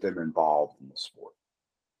you get them involved in the sport?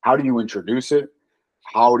 How do you introduce it?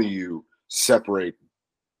 How do you separate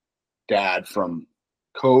dad from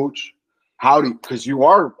coach? Because you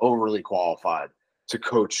are overly qualified to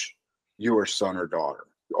coach your son or daughter.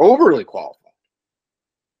 You're overly qualified,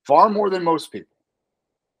 far more than most people.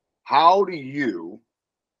 How do you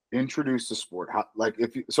introduce the sport?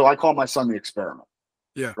 So I call my son the experiment.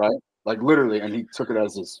 Yeah. Right? Like, literally, and he took it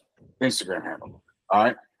as his Instagram handle. All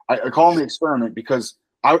right. I call him the experiment because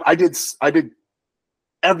I did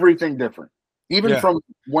everything different. Even from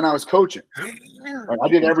when I was coaching. Right? I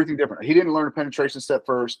did everything different. He didn't learn a penetration step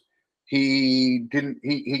first. I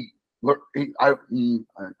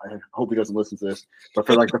hope he doesn't listen to this, but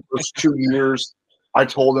for like the first 2 years, I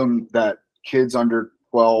told him that kids under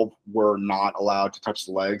 12 were not allowed to touch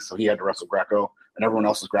the legs. So he had to wrestle Greco and everyone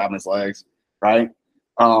else was grabbing his legs. Right.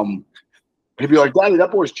 He'd be like, Daddy,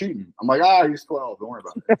 that boy's cheating. I'm like, he's 12. Don't worry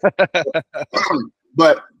about it.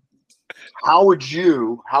 But how would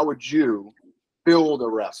you build a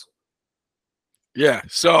wrestler? Yeah.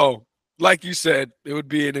 So, like you said, it would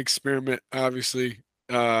be an experiment, obviously.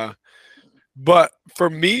 But for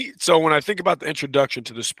me, so when I think about the introduction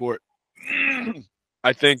to the sport,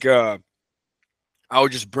 I think I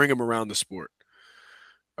would just bring them around the sport.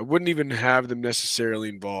 I wouldn't even have them necessarily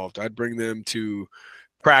involved. I'd bring them to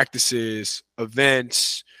practices,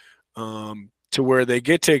 events, to where they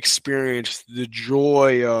get to experience the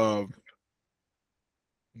joy of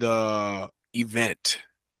the event.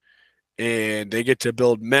 And they get to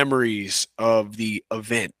build memories of the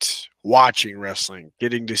event, watching wrestling,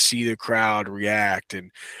 getting to see the crowd react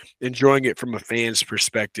and enjoying it from a fan's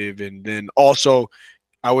perspective. And then also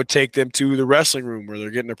I would take them to the wrestling room where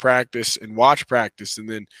they're getting to practice and watch practice. And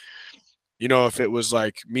then, if it was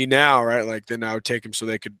like me now, right, like then I would take them so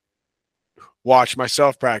they could watch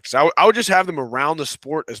myself practice. I would just have them around the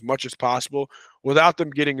sport as much as possible without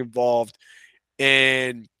them getting involved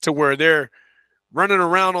and to where they're running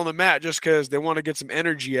around on the mat just because they want to get some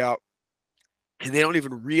energy out and they don't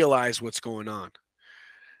even realize what's going on,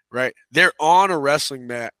 right? They're on a wrestling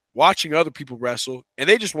mat watching other people wrestle and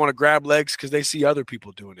they just want to grab legs because they see other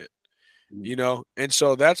people doing it, And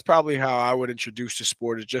so that's probably how I would introduce the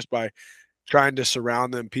sport, is just by trying to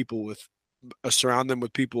surround them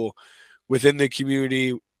with people within the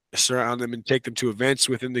community, surround them and take them to events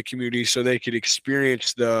within the community so they could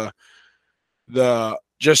experience the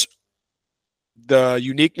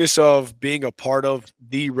uniqueness of being a part of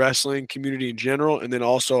the wrestling community in general. And then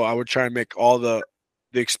also I would try and make all the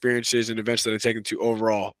experiences and events that I take them to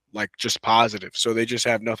overall, like, just positive. So they just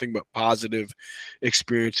have nothing but positive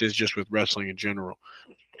experiences just with wrestling in general.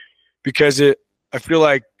 Because I feel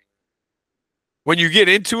like when you get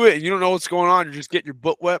into it and you don't know what's going on, you're just getting your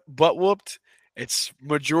butt whooped. It's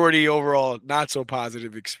majority overall not so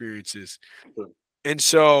positive experiences. And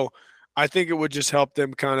so I think it would just help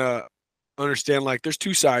them kind of understand, like, there's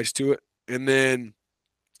two sides to it. And then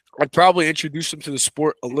I'd probably introduce them to the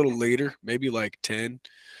sport a little later, maybe like 10,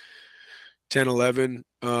 11,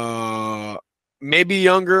 maybe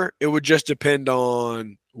younger. It would just depend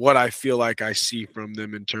on what I feel like I see from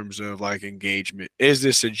them in terms of, like, engagement. Is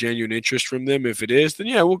this a genuine interest from them? If it is, then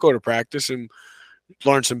yeah, we'll go to practice and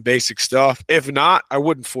learn some basic stuff. If not, I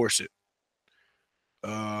wouldn't force it.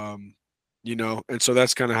 And so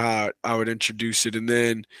that's kind of how I would introduce it. And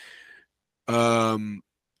then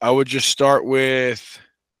I would just start with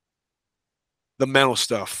the mental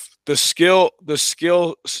stuff. The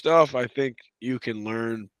skill stuff, I think you can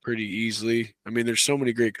learn pretty easily. I mean, there's so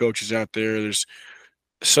many great coaches out there. There's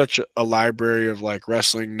such a library of, like,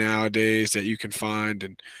 wrestling nowadays that you can find.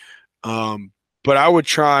 And but I would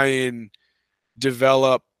try and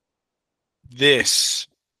develop this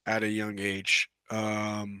at a young age.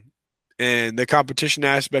 And the competition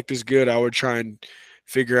aspect is good. I would try and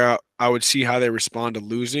figure out, I would see how they respond to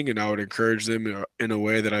losing, and I would encourage them in a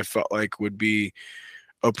way that I felt like would be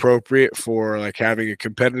appropriate for like having a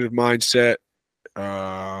competitive mindset.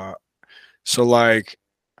 So like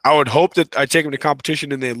I would hope that I take them to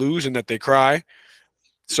competition and they lose and that they cry.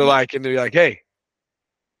 So like, and they're like, hey,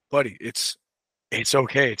 buddy, it's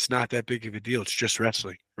okay. It's not that big of a deal. It's just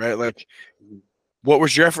wrestling, right? Like, what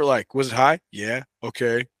was your effort like? Was it high? Yeah.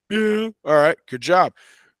 Okay. Yeah. All right. Good job.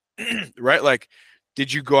 Right? Like,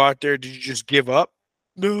 did you go out there? Did you just give up?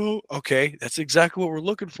 No. Okay. That's exactly what we're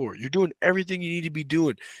looking for. You're doing everything you need to be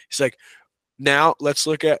doing. It's like, now let's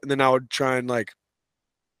look at, and then I would try and like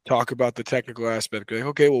talk about the technical aspect. Like,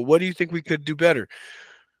 okay, well, what do you think we could do better?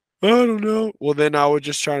 I don't know. Well, then I would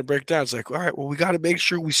just try to break down. It's like, all right, well, we got to make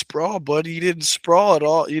sure we sprawl, buddy. You didn't sprawl at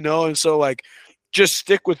all, And so, like, just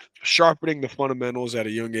stick with sharpening the fundamentals at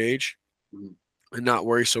a young age and not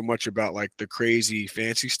worry so much about like the crazy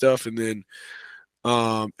fancy stuff. And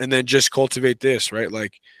then just cultivate this, right?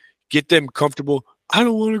 Like, get them comfortable. I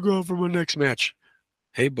don't want to go out for my next match.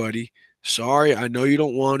 Hey, buddy. Sorry, I know you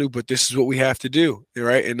don't want to, but this is what we have to do,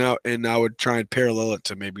 right? And I would try and parallel it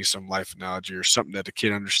to maybe some life analogy or something that the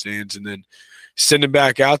kid understands, and then send them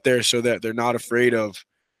back out there so that they're not afraid of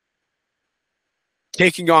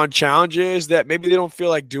taking on challenges that maybe they don't feel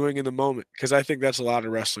like doing in the moment. Because I think that's a lot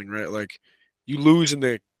of wrestling, right? Like, you lose in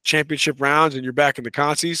the championship rounds and you're back in the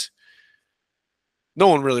consies. No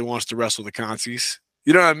one really wants to wrestle the consies.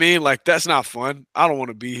 You know what I mean? Like, that's not fun. I don't want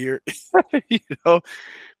to be here. you know.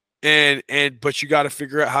 But you got to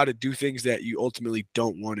figure out how to do things that you ultimately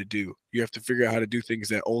don't want to do. You have to figure out how to do things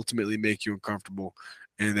that ultimately make you uncomfortable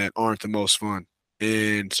and that aren't the most fun.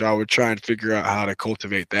 And so I would try and figure out how to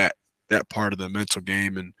cultivate that part of the mental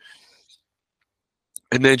game, and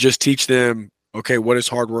then just teach them, okay, what is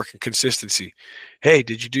hard work and consistency? Hey,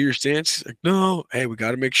 did you do your stance? Like, no. Hey, we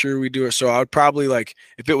got to make sure we do it. So I would probably, like,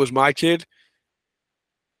 if it was my kid,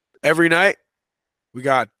 every night we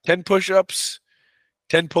got 10 push-ups,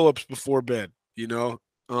 10 pull-ups before bed,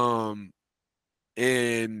 and,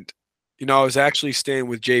 I was actually staying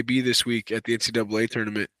with JB this week at the NCAA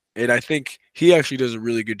tournament, and I think he actually does a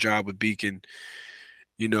really good job with Beacon.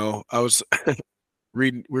 I was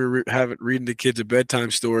reading the kids a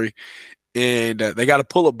bedtime story, and they got a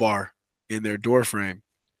pull-up bar in their door frame.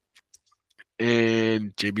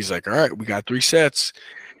 And JB's like, all right, we got 3 sets.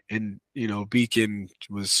 And, Beacon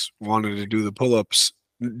wanted to do the pull-ups,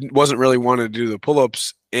 wasn't really wanting to do the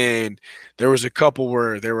pull-ups. And there was a couple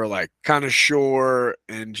where they were like kind of sure.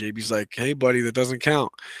 And JB's like, hey, buddy, that doesn't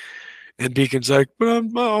count. And Beacon's like,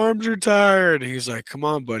 but my arms are tired. And he's like, come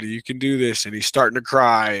on, buddy, you can do this. And he's starting to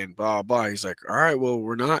cry and blah, blah. He's like, all right, well,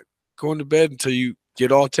 we're not going to bed until you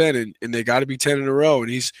get all 10. And they got to be 10 in a row.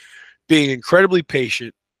 And he's being incredibly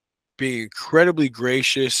patient, being incredibly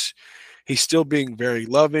gracious. He's still being very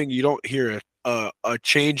loving. You don't hear a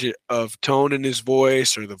change of tone in his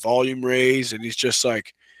voice or the volume raise. And he's just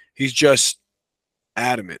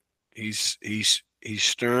adamant. He's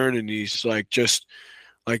stern, and he's like, just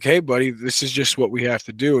like, hey, buddy, this is just what we have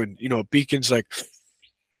to do. And, Beacon's like,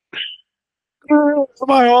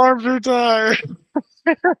 my arms are tired.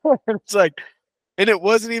 It's like, and it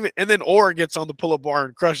wasn't even, and then Orr gets on the pull-up bar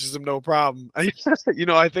and crushes him, no problem. I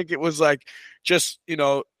think it was like, just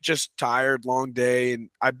tired, long day.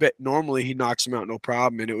 And I bet normally he knocks him out, no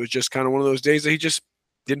problem. And it was just kind of one of those days that he just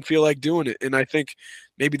didn't feel like doing it. And I think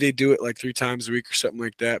maybe they do it like 3 times a week or something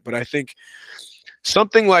like that. But I think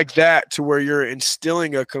something like that, to where you're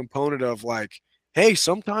instilling a component of like, hey,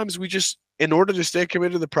 sometimes we just, in order to stay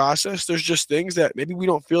committed to the process, there's just things that maybe we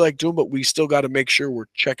don't feel like doing, but we still got to make sure we're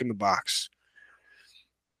checking the box.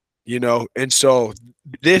 And so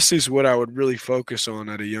this is what I would really focus on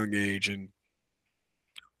at a young age. And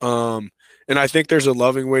I think there's a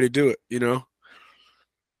loving way to do it,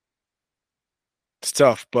 It's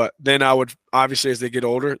tough, but then I would, obviously, as they get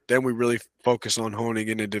older, then we really focus on honing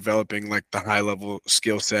in and developing like the high level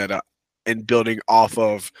skill set and building off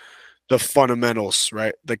of the fundamentals,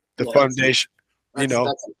 right? The foundation,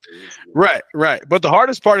 Right. But the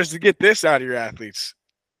hardest part is to get this out of your athletes,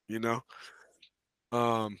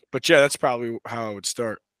 But yeah, that's probably how I would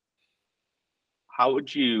start. How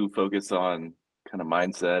would you focus on kind of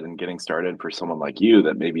mindset and getting started for someone like you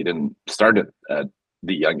that maybe didn't start at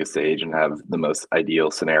the youngest age and have the most ideal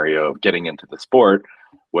scenario of getting into the sport,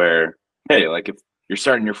 where, hey, like if you're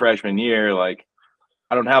starting your freshman year, like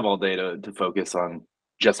I don't have all day to focus on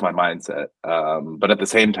just my mindset. But at the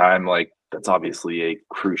same time, like that's obviously a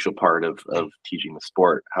crucial part of teaching the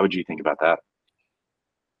sport. How would you think about that?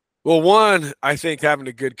 Well, one, I think having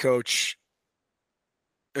a good coach,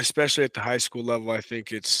 especially at the high school level, I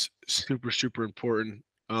think it's super, super important.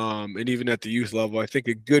 And even at the youth level, I think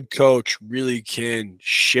a good coach really can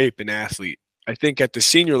shape an athlete. I think at the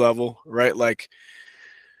senior level, right, like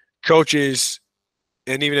coaches,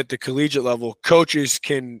 and even at the collegiate level, coaches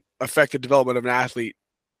can affect the development of an athlete.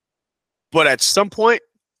 But at some point,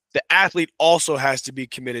 the athlete also has to be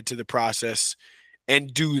committed to the process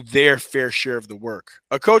and do their fair share of the work.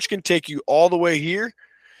 A coach can take you all the way here,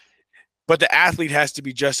 but the athlete has to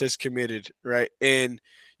be just as committed, right? And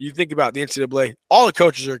you think about the NCAA, all the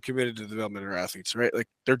coaches are committed to the development of their athletes, right? Like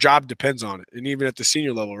their job depends on it. And even at the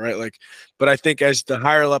senior level, right? Like, but I think as the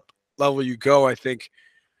higher level you go, I think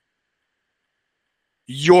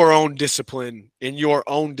your own discipline and your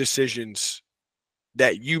own decisions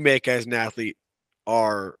that you make as an athlete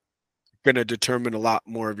are going to determine a lot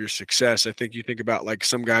more of your success. I think you think about like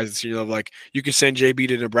some guys at senior level, like you can send JB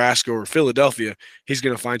to Nebraska or Philadelphia, he's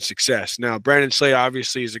going to find success. Now, Brandon Slay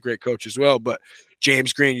obviously is a great coach as well, but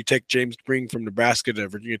James Green, you take James Green from Nebraska to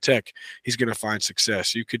Virginia Tech, he's going to find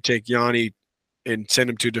success. You could take Yanni and send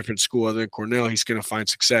him to a different school other than Cornell, he's going to find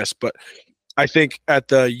success. But I think at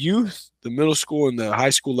the youth, the middle school, and the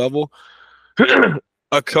high school level,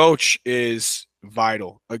 a coach is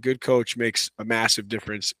vital. A good coach makes a massive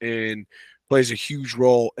difference and plays a huge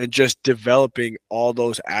role in just developing all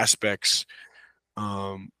those aspects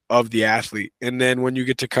of the athlete. And then when you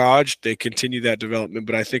get to college, they continue that development.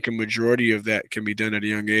 But I think a majority of that can be done at a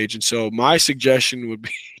young age. And so my suggestion would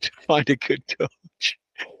be to find a good coach.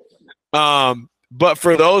 But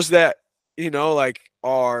for those that, like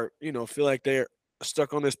are, feel like they're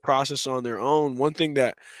stuck on this process on their own, one thing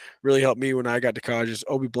that really helped me when I got to college is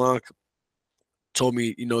Obi Blanc told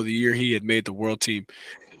me, the year he had made the world team,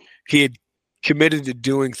 he had committed to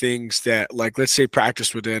doing things that, like, let's say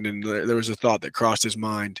practice would end and there was a thought that crossed his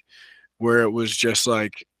mind where it was just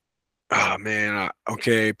like, oh man,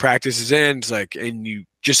 okay, practice is ends, like, and you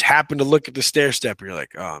just happen to look at the stair step and you're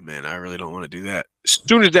like, oh man, I really don't want to do that. As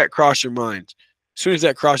soon as that crosses your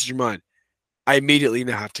mind, I immediately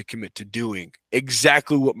now have to commit to doing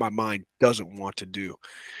exactly what my mind doesn't want to do.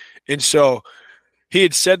 And so he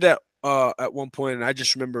had said that at one point, and I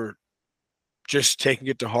just remember just taking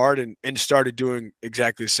it to heart and started doing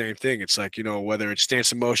exactly the same thing. It's like, whether it's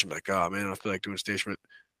stance of motion, like, oh man, I don't feel like doing stance, but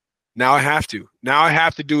now I have to. Now I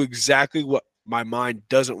have to do exactly what my mind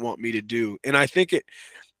doesn't want me to do. And I think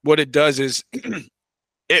what it does is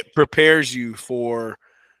it prepares you for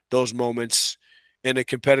those moments in a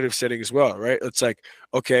competitive setting as well, right? It's like,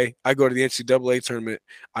 okay, I go to the NCAA tournament,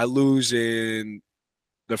 I lose in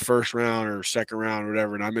the first round or second round or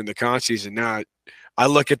whatever, and I'm in the con season. Now I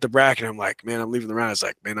look at the bracket and I'm like, man, I'm leaving the round. It's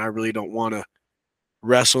like, man, I really don't want to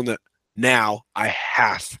wrestle in it. Now I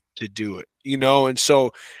have to do it, And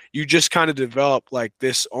so you just kind of develop like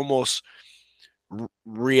this almost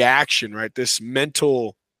reaction, right? This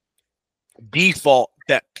mental default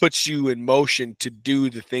that puts you in motion to do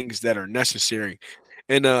the things that are necessary.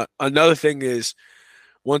 And another thing is,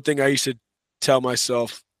 one thing I used to tell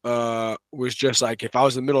myself was just like, if I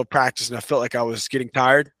was in the middle of practice and I felt like I was getting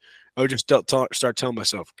tired, I would just start telling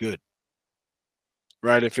myself, good.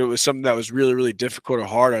 Right? If it was something that was really, really difficult or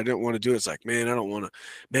hard, I didn't want to do it. It's like, man, I don't want to.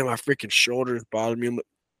 Man, my freaking shoulders bother me.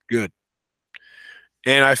 Good.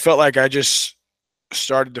 And I felt like I just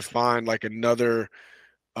started to find like another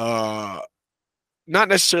not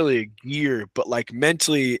necessarily a gear, but like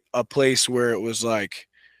mentally a place where it was like,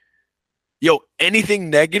 anything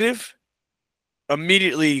negative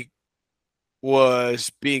immediately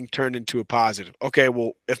was being turned into a positive. Okay,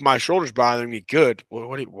 well, if my shoulder's bothering me, good. Well,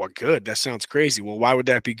 what good? That sounds crazy. Well, why would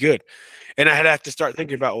that be good? And I have to start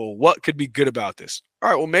thinking about, well, what could be good about this? All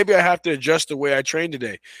right, well, maybe I have to adjust the way I train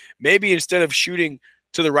today. Maybe instead of shooting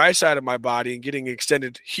to the right side of my body and getting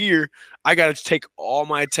extended here, I got to take all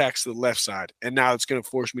my attacks to the left side. And now it's going to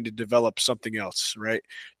force me to develop something else, right?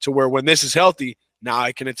 To where when this is healthy, now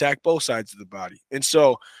I can attack both sides of the body. And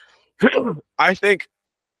so I think,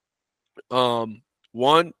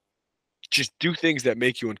 one, just do things that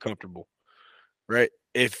make you uncomfortable, right?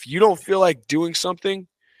 If you don't feel like doing something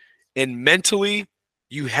and mentally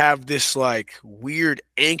you have this like weird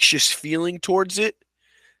anxious feeling towards it,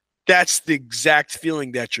 that's the exact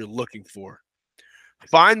feeling that you're looking for.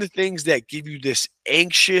 Find the things that give you this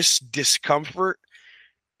anxious discomfort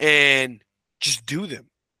and just do them.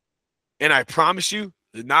 And I promise you,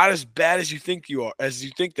 they're not as bad as you think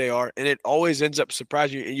they are. And it always ends up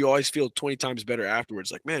surprising you. And you always feel 20 times better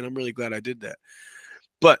afterwards. Like, man, I'm really glad I did that.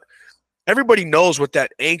 But everybody knows what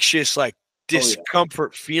that anxious, like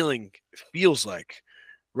discomfort feeling feels like,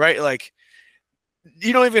 right? Like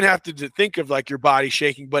you don't even have to think of like your body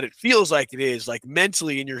shaking, but it feels like it is. Like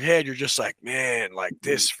mentally in your head, you're just like, man, like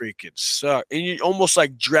this freaking sucks. And you're almost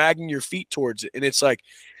like dragging your feet towards it. And it's like,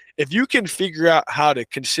 if you can figure out how to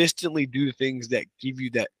consistently do the things that give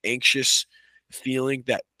you that anxious feeling,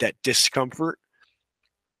 that discomfort,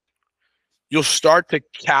 you'll start to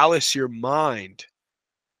callous your mind.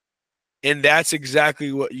 And that's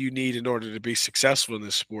exactly what you need in order to be successful in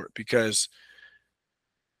this sport, because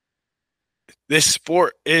this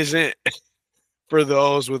sport isn't for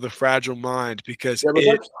those with a fragile mind, because but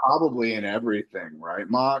that's probably in everything, right,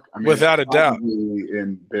 Mark? I mean, without a doubt,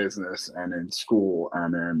 in business and in school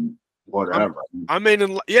and in whatever. I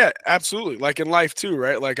mean, yeah, absolutely. Like in life too,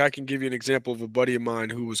 right? Like I can give you an example of a buddy of mine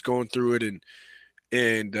who was going through it,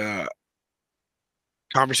 and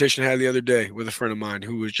conversation I had the other day with a friend of mine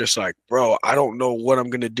who was just like, bro, I don't know what I'm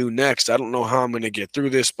going to do next. I don't know how I'm going to get through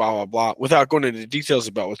this, blah, blah, blah, without going into details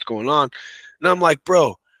about what's going on. And I'm like,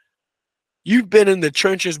 bro, you've been in the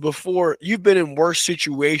trenches before. You've been in worse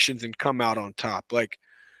situations and come out on top. Like,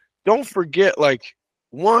 don't forget, like,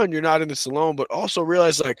 one, you're not in this alone, but also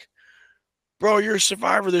realize, like, bro, you're a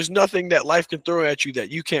survivor. There's nothing that life can throw at you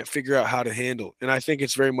that you can't figure out how to handle. And I think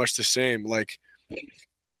it's very much the same. Like,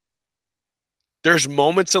 there's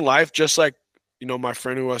moments in life, just like, you know, my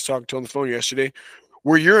friend who I was talking to on the phone yesterday,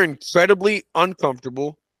 where you're incredibly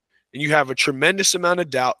uncomfortable and you have a tremendous amount of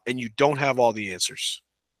doubt and you don't have all the answers.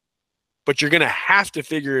 But you're going to have to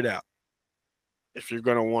figure it out if you're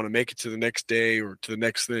going to want to make it to the next day or to the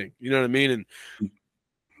next thing. You know what I mean? And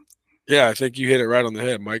yeah, I think you hit it right on the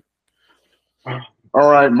head, Mike. All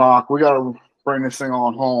right, Mark, we got to bring this thing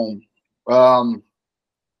on home.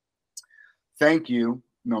 Thank you,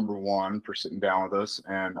 number one, for sitting down with us.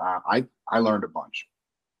 And I learned a bunch.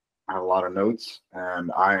 I have a lot of notes,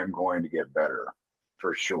 and I am going to get better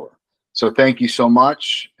for sure. So thank you so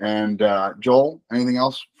much. And Joel, anything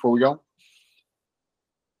else before we go?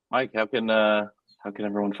 Mike, how can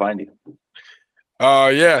everyone find you?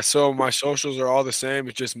 Yeah, so my socials are all the same.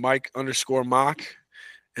 It's just Mike_Mack,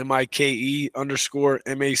 MIKE_MACCH,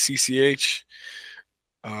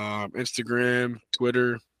 Instagram,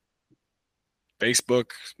 Twitter,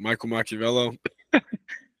 Facebook, Michael Macchiavello.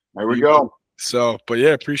 There we go. So, but yeah,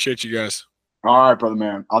 appreciate you guys. All right, brother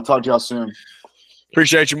man. I'll talk to y'all soon.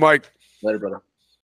 Appreciate you, Mike. Later, brother.